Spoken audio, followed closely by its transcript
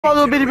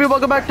Hello BTB,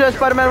 welcome back to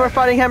Spider-Man. We're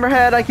fighting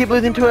Hammerhead. I keep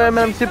losing to him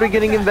and I'm super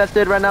getting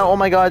invested right now. Oh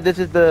my god, this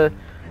is the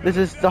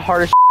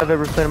hardest I've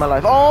ever played in my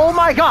life. Oh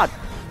my god!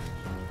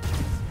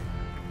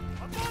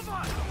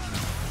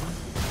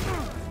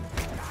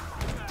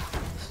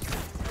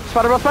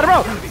 Spider-Bro,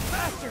 Spider-Bro!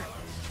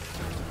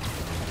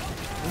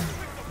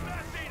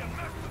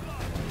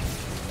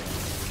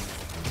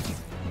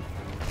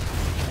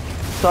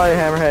 Sorry,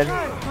 Hammerhead.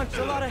 Punched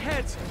a lot of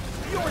heads.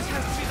 Yours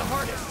has to be the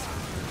hardest.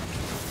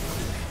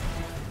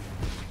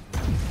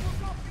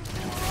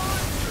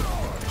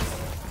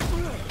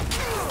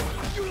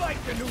 You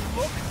like the new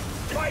look,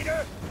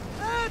 Spider?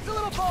 It's a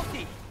little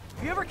bulky.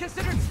 Have you ever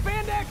considered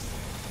spandex?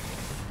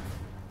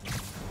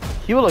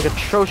 He would look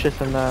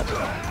atrocious in that. Here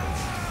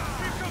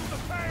comes the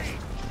pain.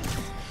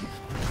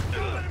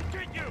 Let him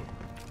get you.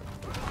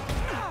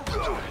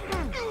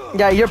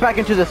 Yeah, you're back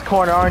into this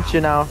corner, aren't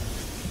you now?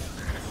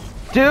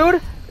 Dude!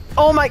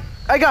 Oh my...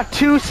 I got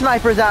two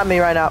snipers at me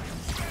right now.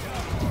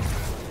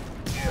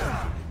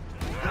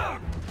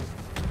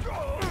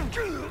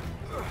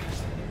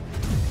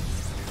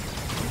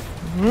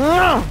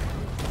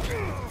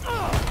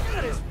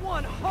 That is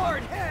one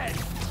hard head.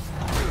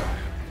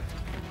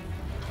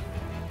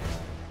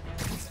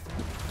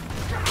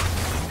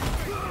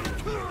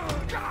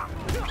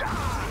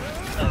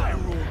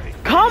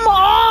 Come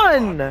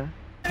on!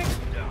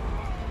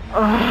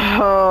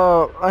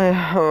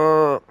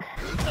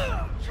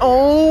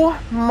 Oh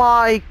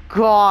my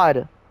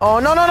god. Oh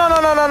no no no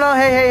no no no no,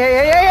 hey hey hey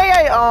hey hey hey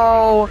hey,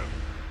 oh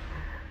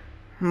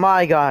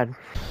my god.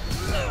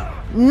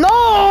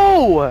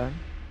 No!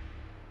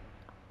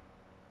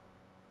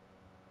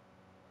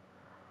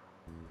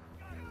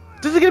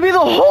 This is gonna be the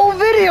whole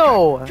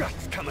video!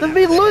 This is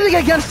me losing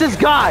against this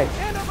guy!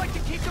 And I'd like to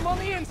keep them on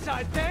the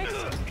inside, thanks.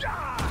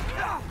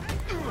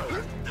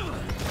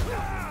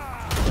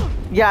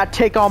 Yeah,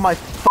 take all my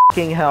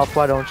fucking health,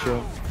 why don't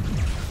you?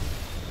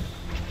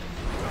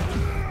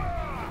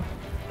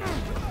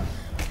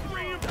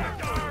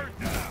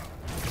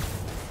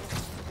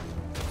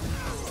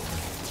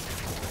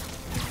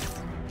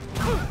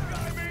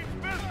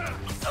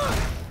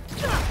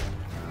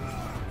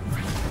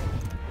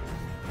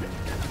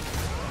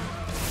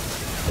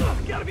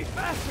 Gotta be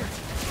faster.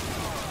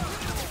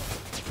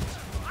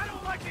 I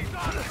don't like these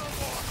odds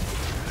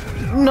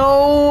no more.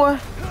 No!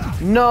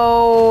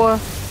 No!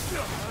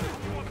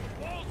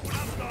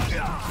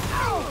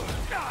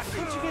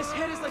 Punching his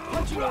head is like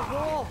punching a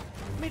wall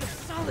made of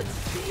solid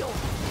steel.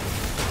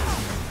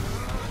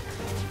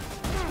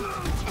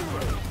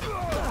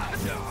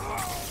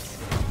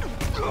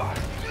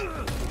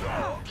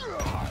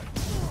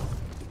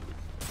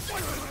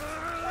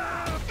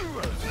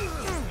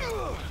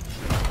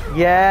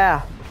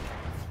 Yeah!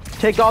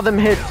 Take all them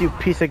hits, you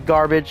piece of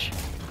garbage.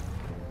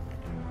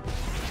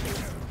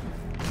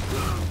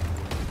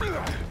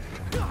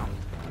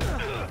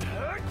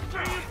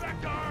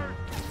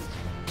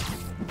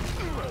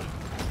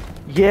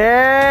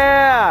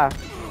 Yeah!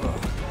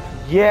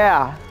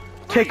 Yeah!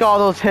 Take all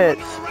those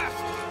hits.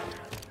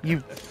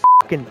 You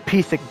fucking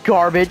piece of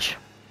garbage.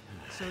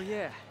 So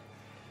yeah,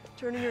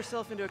 turning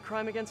yourself into a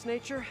crime against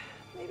nature,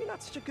 maybe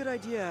not such a good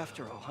idea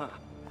after all, huh?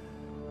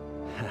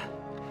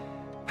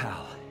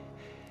 Pal,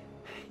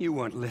 you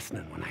weren't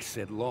listening when I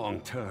said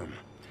long-term.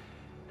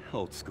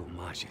 Old school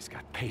Maji's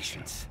got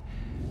patience.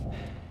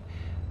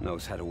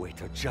 Knows how to wait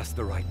till just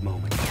the right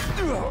moment.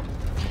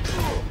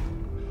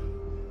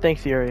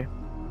 Thanks, Yuri.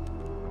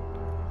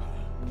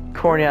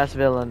 Corny ass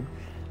villain.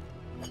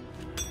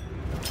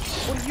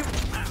 What are you...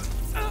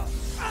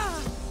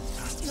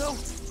 No,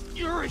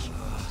 Yuri!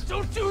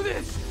 Don't do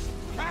this!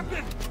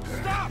 Captain,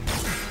 stop!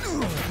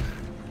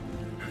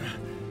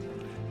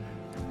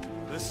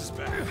 This is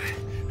bad.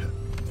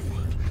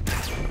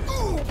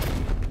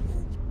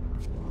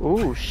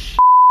 Ooh, sh**.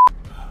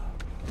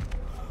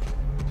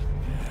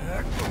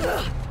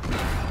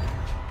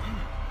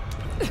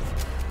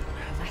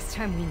 Last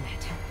time we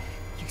met,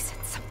 you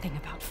said something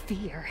about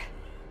fear.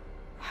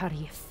 How do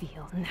you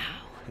feel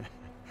now?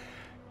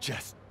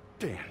 Just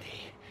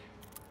dandy.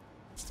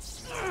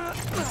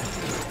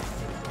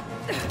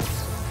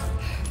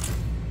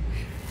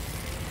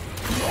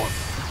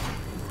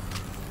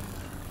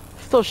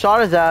 Still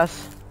shot his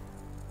ass.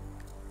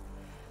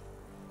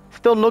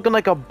 Still looking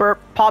like a burp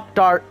pop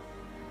dart.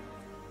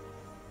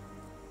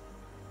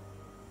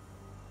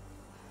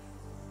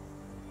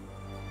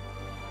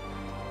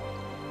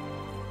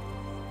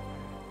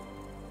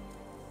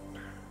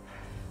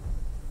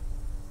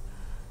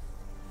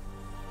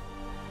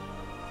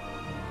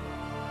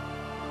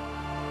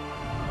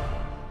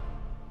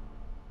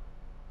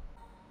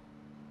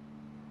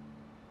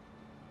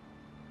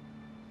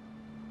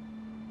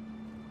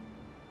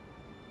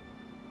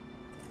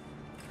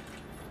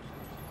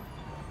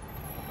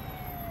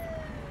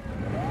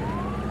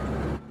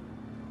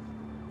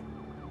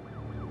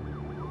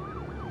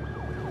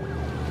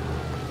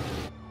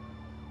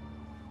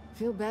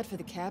 Feel bad for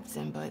the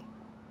captain, but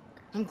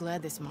I'm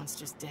glad this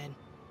monster's dead.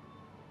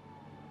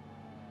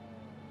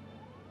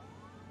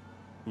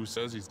 Who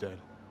says he's dead?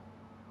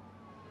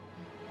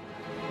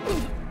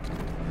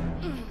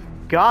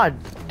 God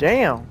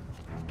damn.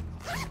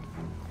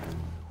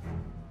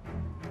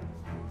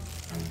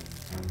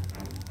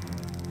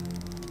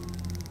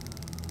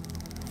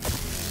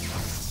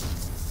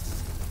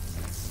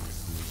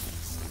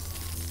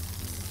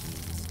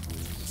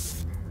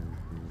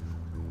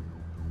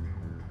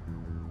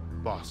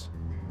 Boss.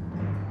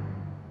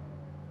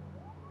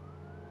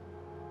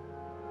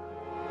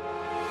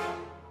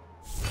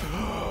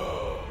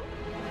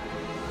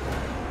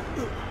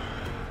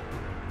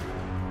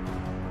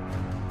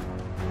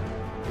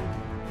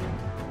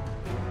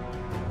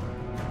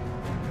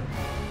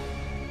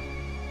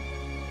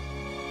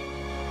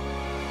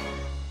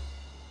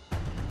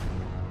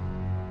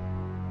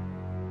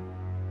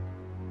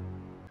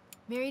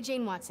 Mary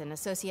Jane Watson,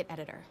 Associate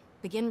Editor.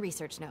 Begin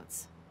research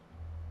notes.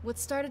 What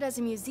started as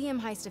a museum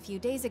heist a few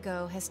days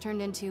ago has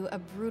turned into a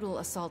brutal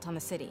assault on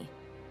the city.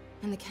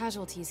 And the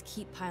casualties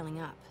keep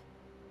piling up.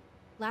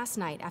 Last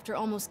night, after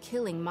almost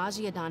killing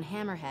Majidon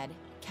Hammerhead,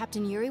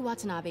 Captain Yuri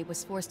Watanabe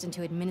was forced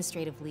into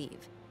administrative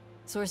leave.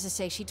 Sources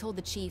say she told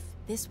the chief,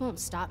 "This won't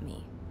stop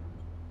me."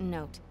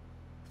 Note,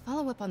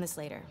 follow up on this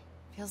later.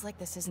 Feels like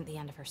this isn't the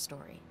end of her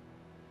story.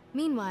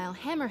 Meanwhile,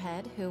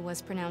 Hammerhead, who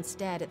was pronounced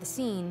dead at the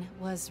scene,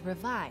 was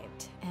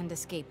revived and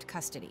escaped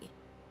custody.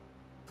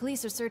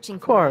 Police are searching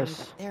for him,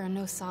 but there are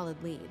no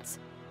solid leads.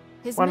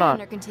 His men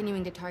are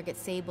continuing to target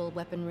Sable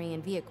weaponry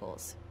and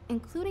vehicles,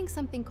 including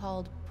something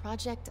called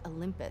Project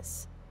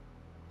Olympus.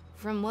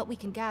 From what we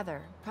can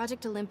gather,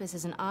 Project Olympus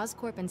is an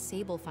Oscorp and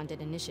Sable-funded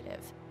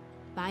initiative.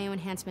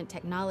 Bioenhancement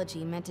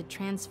technology meant to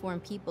transform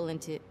people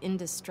into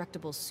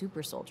indestructible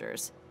super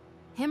soldiers.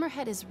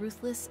 Hammerhead is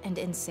ruthless and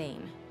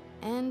insane,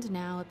 and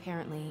now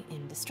apparently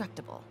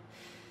indestructible.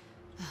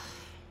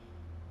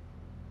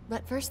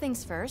 But first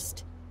things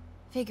first,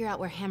 figure out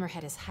where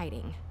Hammerhead is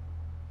hiding.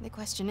 The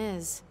question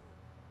is,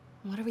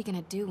 what are we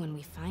gonna do when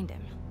we find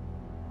him?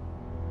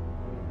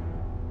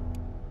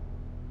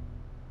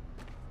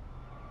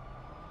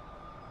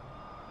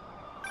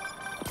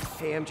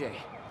 Hey, MJ.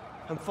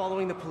 I'm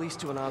following the police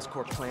to an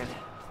Oscorp plant.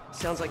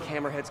 Sounds like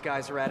Hammerhead's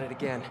guys are at it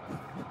again.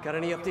 Got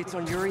any updates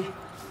on Yuri?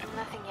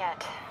 Nothing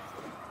yet.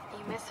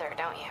 You miss her,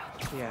 don't you?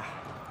 Yeah.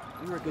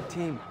 We were a good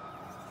team.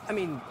 I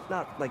mean,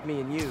 not like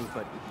me and you,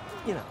 but,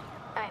 you know.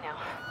 I know.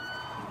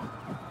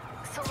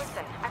 So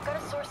listen, I've got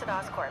a source at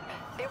Oscorp.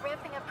 They're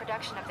ramping up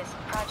production of this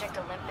Project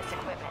Olympus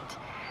equipment,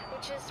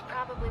 which is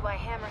probably why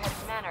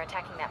Hammerhead's men are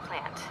attacking that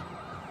plant.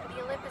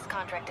 The Olympus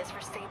contract is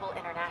for Sable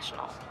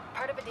International,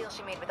 part of a deal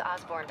she made with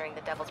Osborn during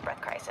the Devil's Breath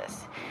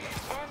crisis.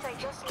 And I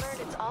just learned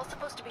it's all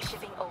supposed to be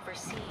shipping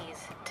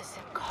overseas to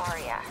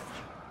Symkaria.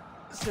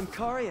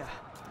 Symkaria?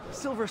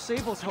 Silver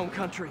Sable's home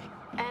country.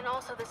 And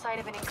also the site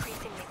of an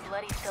increasingly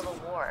bloody civil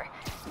war.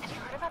 Have you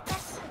heard about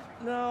this?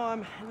 No,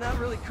 I'm not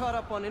really caught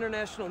up on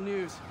international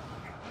news.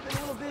 Been a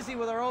little busy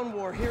with our own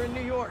war here in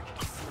New York.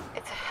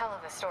 It's a hell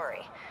of a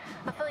story.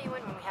 I'll fill you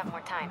in when we have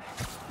more time.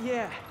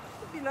 Yeah,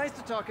 it'd be nice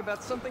to talk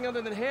about something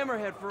other than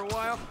Hammerhead for a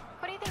while.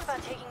 What do you think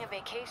about taking a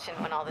vacation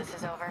when all this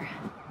is over?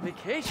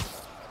 Vacation?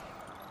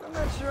 I'm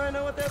not sure I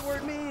know what that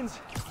word means.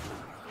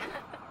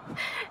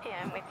 Yeah,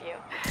 I'm with you.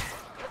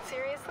 But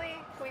seriously,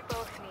 we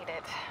both need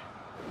it.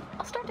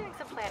 I'll start doing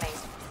some planning.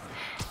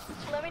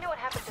 Let me know what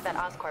happens to that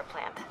Oscorp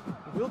plant.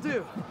 Will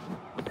do.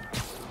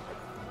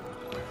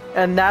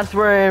 And that's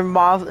where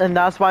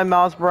that's why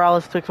Miles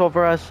Morales took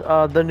over as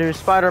the new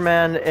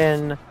Spider-Man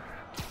in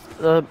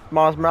the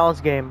Miles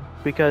Morales game,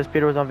 because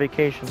Peter was on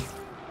vacation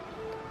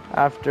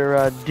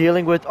after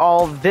dealing with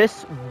all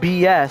this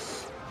BS.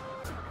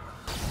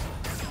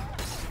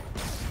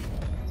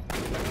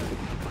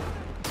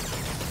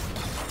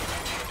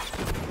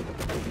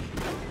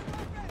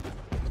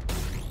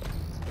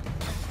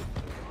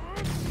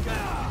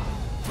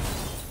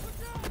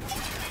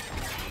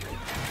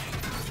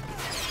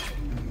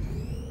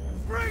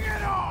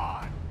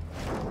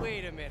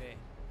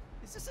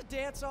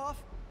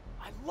 Dance-off?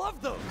 I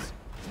love those!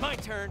 My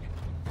turn.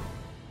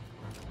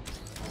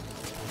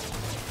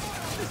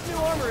 This new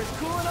armor is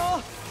cool and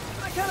all.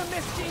 I kind of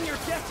miss seeing your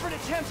desperate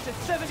attempts at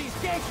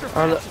 70s gangster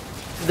fashion.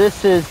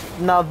 This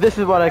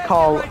is what I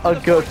call a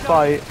good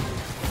fight.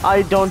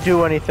 I don't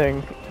do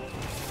anything.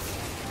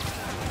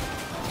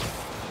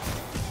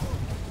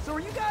 So are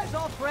you guys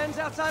all friends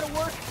outside of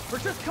work, or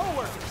just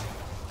co-workers?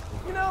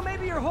 You know,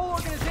 maybe your whole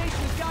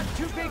organization's gotten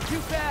too big too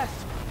fast.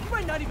 You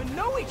might not even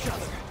know each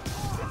other.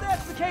 If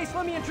that's the case,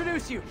 let me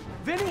introduce you.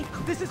 Vinny,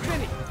 this is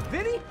Vinny.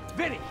 Vinny,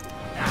 Vinny.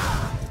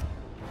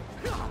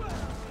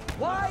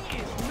 Why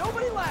is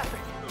nobody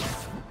laughing?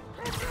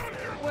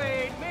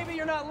 Wait, maybe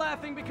you're not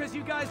laughing because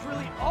you guys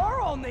really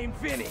are all named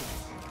Vinny.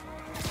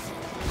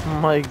 Oh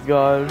my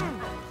god.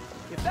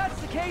 If that's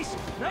the case,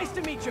 nice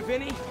to meet you,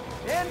 Vinny.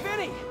 And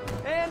Vinny.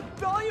 And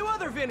all you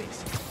other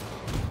Vinnies.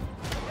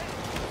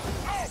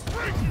 Oh,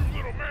 thank you,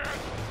 little man.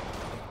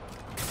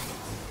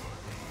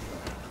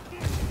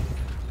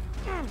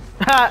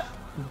 Ha!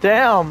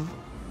 Damn.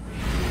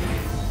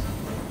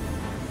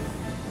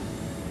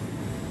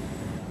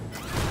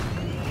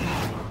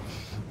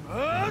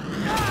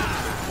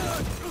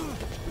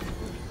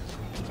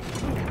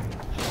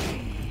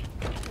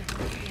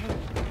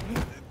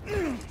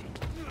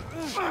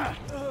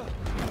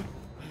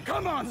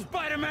 Come on,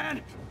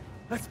 Spider-Man!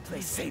 Let's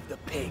play Save the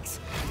Pigs.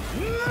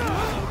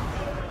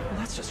 Well,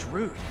 that's just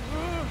rude.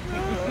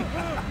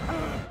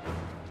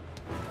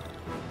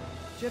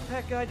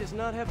 Jetpack guy does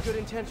not have good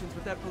intentions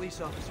with that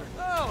police officer.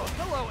 Oh,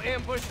 hello,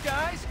 ambush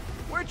guys.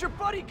 Where'd your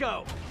buddy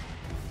go?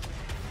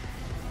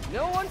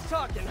 No one's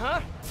talking, huh?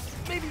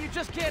 Maybe you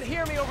just can't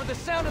hear me over the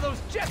sound of those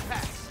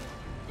jetpacks.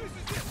 This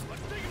is it.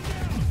 Let's take him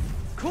down.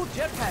 Cool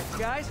jetpacks,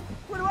 guys.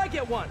 Where do I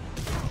get one?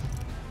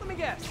 Let me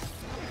guess.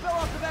 He fell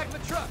off the back of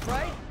the truck,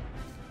 right?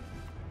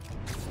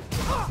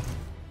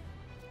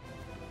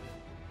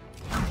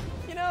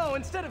 You know,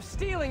 instead of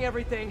stealing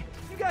everything,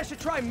 you guys should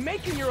try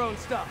making your own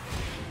stuff.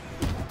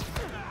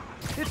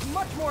 It's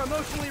much more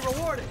emotionally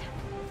rewarding.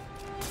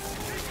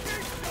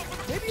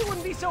 Maybe you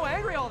wouldn't be so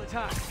angry all the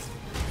time.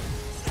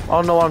 I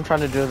don't know what I'm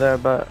trying to do there,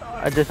 but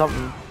I did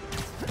something.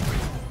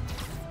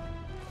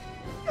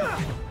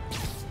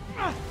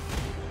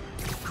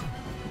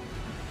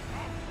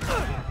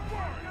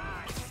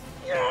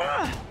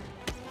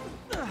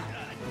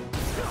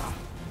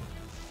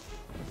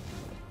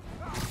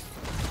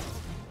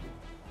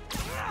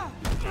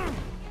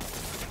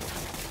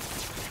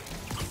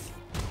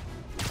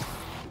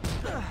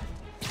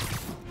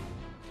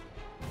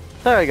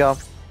 There we go.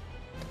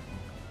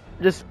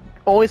 Just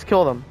always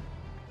kill them.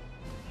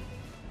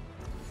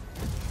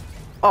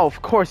 Oh,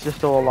 of course you're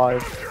still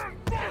alive.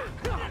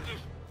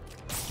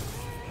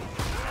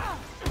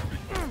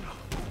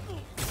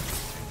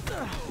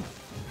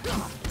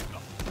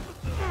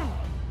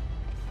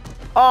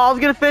 Oh, I was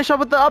gonna finish up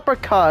with the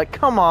uppercut.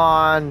 Come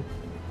on.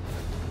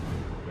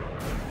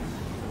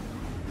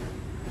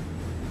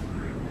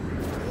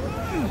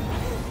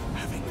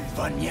 Having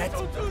fun yet?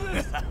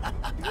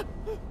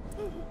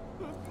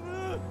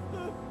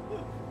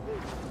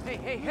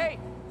 Hey!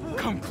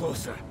 Come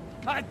closer.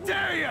 I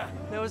dare ya!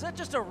 Now, is that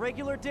just a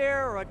regular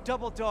dare or a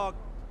double dog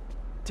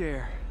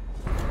dare?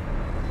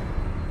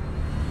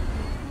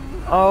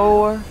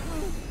 Oh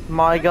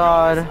my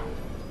god.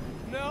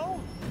 No?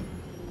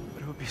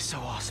 But it would be so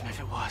awesome if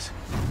it was.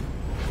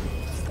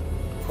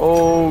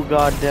 Oh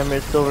god damn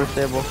it, Silver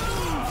Sable.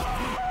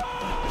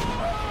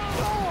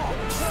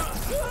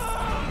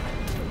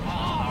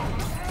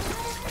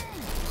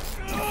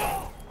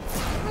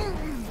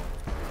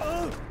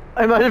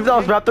 Imagine if that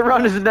was wrapped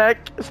around his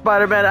neck.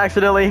 Spider-Man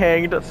accidentally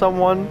hanged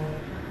someone.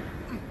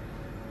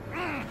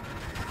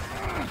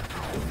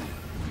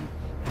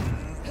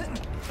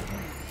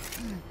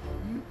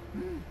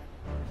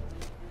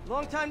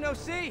 Long time no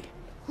see.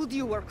 Who do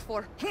you work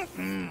for?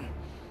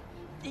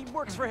 He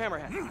works for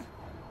Hammerhead.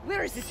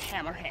 Where is this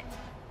Hammerhead?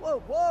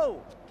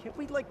 Whoa! Can't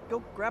we, like,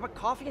 go grab a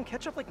coffee and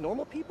catch up like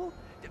normal people?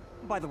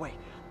 By the way,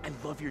 I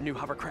love your new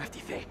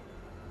hovercrafty thing.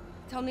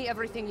 Tell me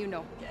everything you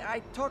know.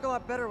 I talk a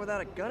lot better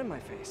without a gun in my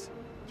face.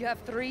 You have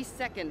 3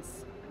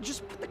 seconds.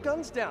 Just put the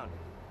guns down.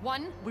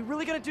 1, We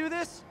really gonna do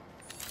this?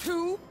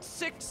 2,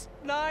 6,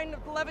 9,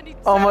 11,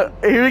 Oh my,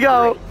 here we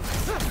go.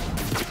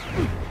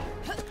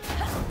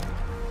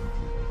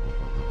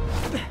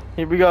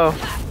 Here we go.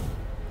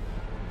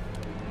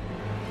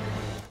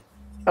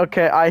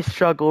 Okay, I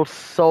struggled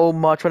so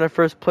much when I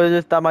first played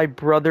this that my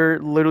brother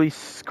literally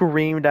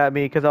screamed at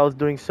me because I was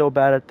doing so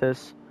bad at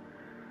this.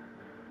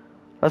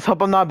 Let's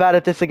hope I'm not bad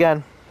at this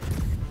again.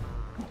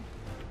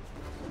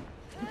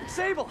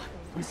 Sable,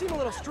 you seem a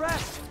little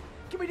stressed.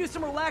 Can we do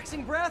some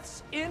relaxing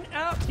breaths? In,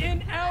 out,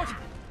 in, out.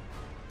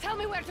 Tell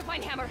me where to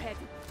find Hammerhead.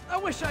 I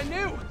wish I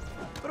knew.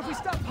 But if we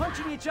stop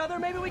punching each other,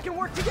 maybe we can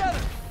work together.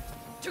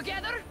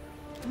 Together?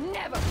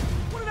 Never.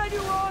 What did I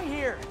do wrong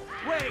here?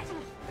 Wait,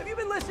 have you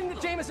been listening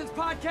to Jameson's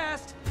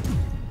podcast?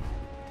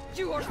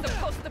 You are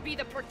supposed to be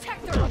the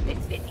protector of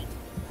this city.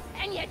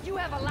 And yet you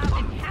have allowed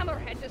this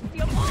Hammerhead to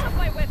steal all of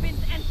my weapons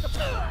and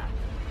support.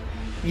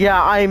 Yeah,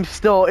 I'm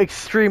still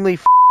extremely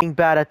f***ing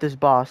bad at this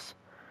boss.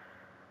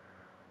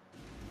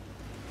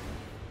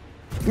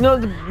 You know,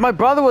 my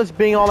brother was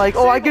being all like,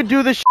 oh, I could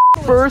do this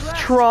first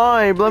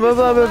try, blah, blah,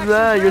 blah, blah,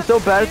 blah. You're so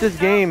bad at this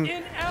game.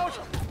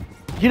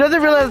 He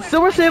doesn't realize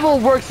Silver Sable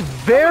works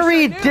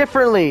very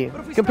differently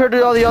compared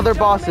to all the other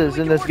bosses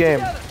in this game.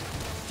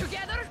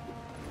 Together?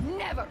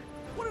 Never.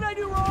 What did I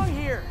do wrong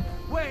here?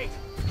 Wait,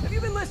 have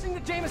you been listening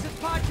to Jameson's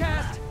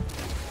podcast?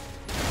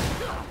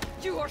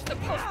 You are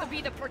supposed to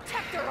be the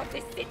protector of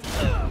this city.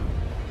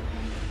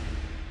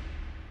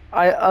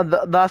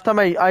 The last time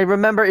I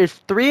remember is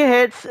 3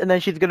 hits, and then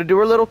she's gonna do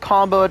her little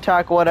combo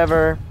attack,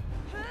 whatever.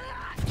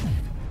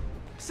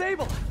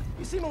 Sable,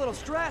 you seem a little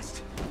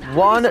stressed.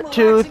 1,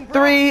 2,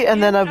 3,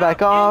 and then I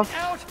back off.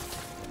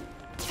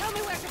 Tell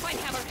me where to find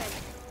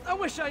Hammerhead. I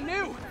wish I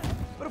knew.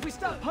 But if we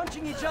stop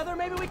punching each other,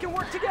 maybe we can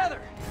work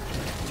together.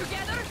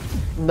 Together?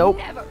 Nope.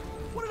 Never.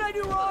 What did I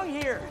do wrong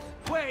here?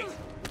 Wait,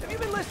 have you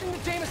been listening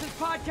to Jameson's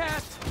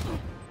podcast?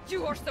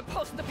 You are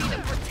supposed to be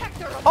the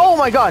protector of Oh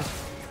my god!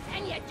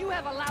 and yet you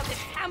have allowed this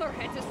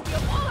Hammerhead to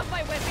steal all of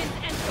my weapons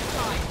and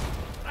supplies.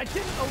 I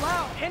didn't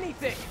allow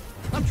anything.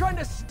 I'm trying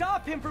to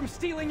stop him from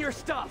stealing your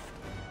stuff.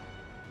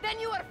 Then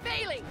you are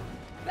failing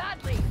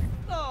badly.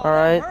 Oh,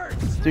 Alright, that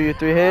hurts. do your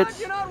 3 hits.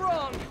 You're not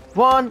wrong.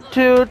 1,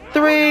 2,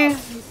 3.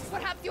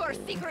 Perhaps you are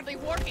secretly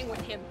working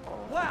with him.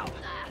 Wow,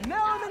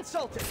 now I'm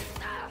insulted.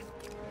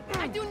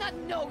 I do not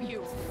know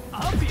you,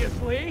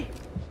 Obviously.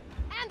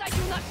 and I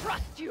do not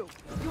trust you.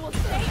 You will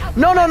stay out.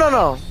 No, no, no,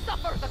 no.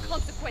 Suffer the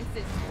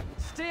consequences.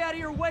 Stay out of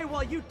your way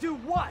while you do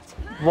what?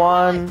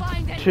 1,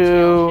 Find and 2,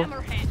 kill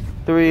Hammerhead.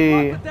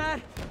 3. With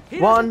that, he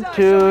doesn't 1, die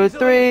 2, so easily.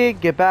 3.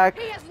 Get back.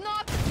 He has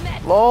not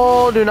met.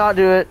 Oh, do not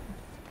do it.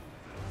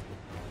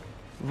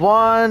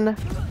 1,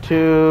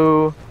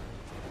 2.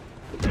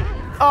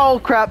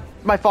 Oh crap,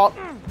 my fault.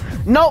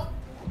 Nope.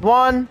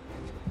 1.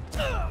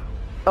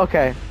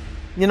 Okay.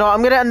 You know,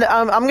 I'm gonna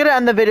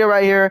end the video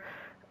right here.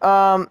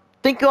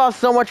 Thank you all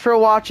so much for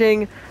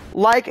watching.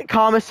 Like,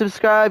 comment,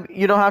 subscribe.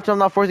 You don't have to. I'm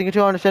not forcing you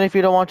to. Understand if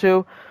you don't want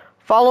to.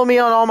 Follow me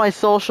on all my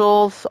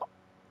socials.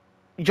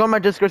 Join my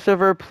Discord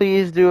server.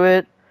 Please do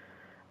it.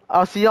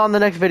 I'll see you on the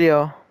next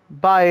video.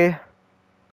 Bye.